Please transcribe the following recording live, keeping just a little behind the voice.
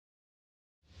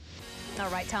All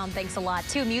right, Tom, thanks a lot.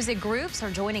 Two music groups are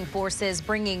joining forces,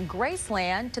 bringing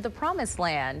Graceland to the Promised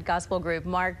Land. Gospel group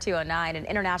Mark 209 and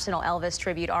international Elvis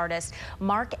tribute artist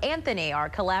Mark Anthony are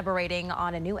collaborating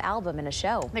on a new album and a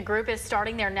show. The group is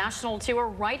starting their national tour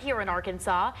right here in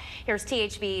Arkansas. Here's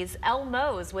THV's El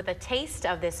Mose with a taste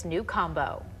of this new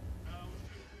combo.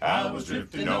 I was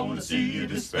drifting on the sea of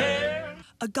despair.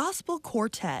 A gospel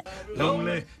quartet.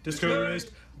 Lonely, discouraged,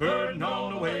 burdened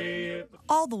on the way.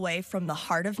 All the way from the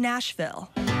heart of Nashville.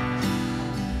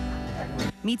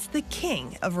 Meets the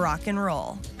king of rock and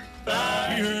roll. You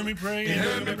heard me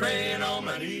praying on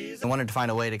my knees. I wanted to find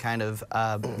a way to kind of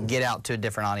get out to a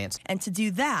different audience. And to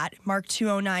do that, Mark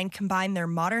 209 combined their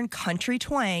modern country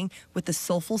twang with the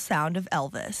soulful sound of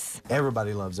Elvis.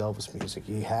 Everybody loves Elvis music.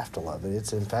 You have to love it.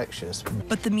 It's infectious.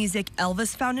 But the music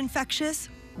Elvis found infectious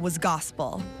was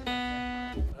gospel.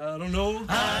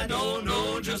 I don't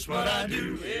know just what I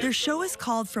do. Their show is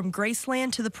called From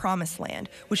Graceland to the Promised Land,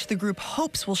 which the group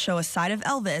hopes will show a side of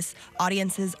Elvis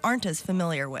audiences aren't as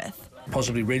familiar with.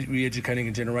 Possibly re-educating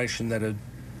a generation that had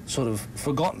sort of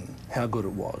forgotten how good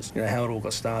it was, you know, how it all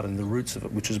got started and the roots of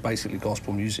it, which is basically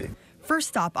gospel music. First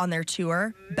stop on their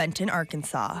tour, Benton,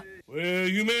 Arkansas. Well,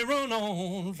 you may run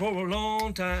on for a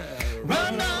long time.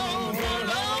 Run on for a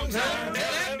long time.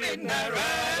 That midnight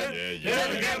ride.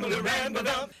 Yeah, gamble around,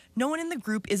 but No one in the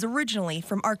group is originally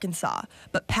from Arkansas,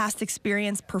 but past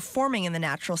experience performing in the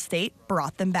natural state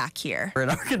brought them back here. We were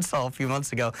in Arkansas a few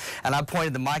months ago, and I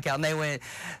pointed the mic out, and they went,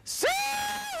 "Sing!"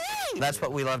 That's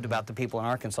what we loved about the people in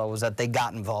Arkansas, was that they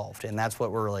got involved, and that's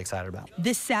what we're really excited about.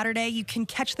 This Saturday, you can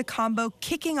catch the combo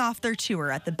kicking off their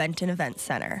tour at the Benton Event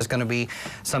Center. It's going to be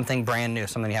something brand new,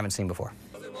 something you haven't seen before.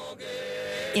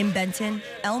 In Benton,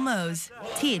 El Mose,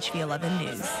 THV 11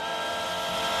 News.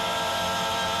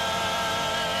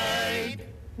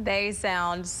 They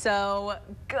sound so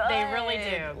good. They really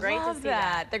do. Great Love to see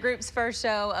that. The group's first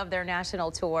show of their national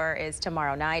tour is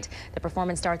tomorrow night. The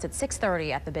performance starts at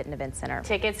 6:30 at the Benton Event Center.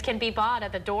 Tickets can be bought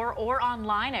at the door or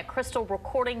online at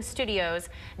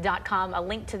crystalrecordingstudios.com. A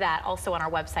link to that also on our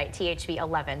website,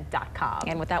 thv11.com.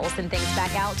 And with that, we'll send things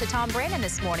back out to Tom Brandon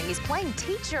this morning. He's playing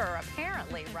teacher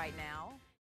apparently right now.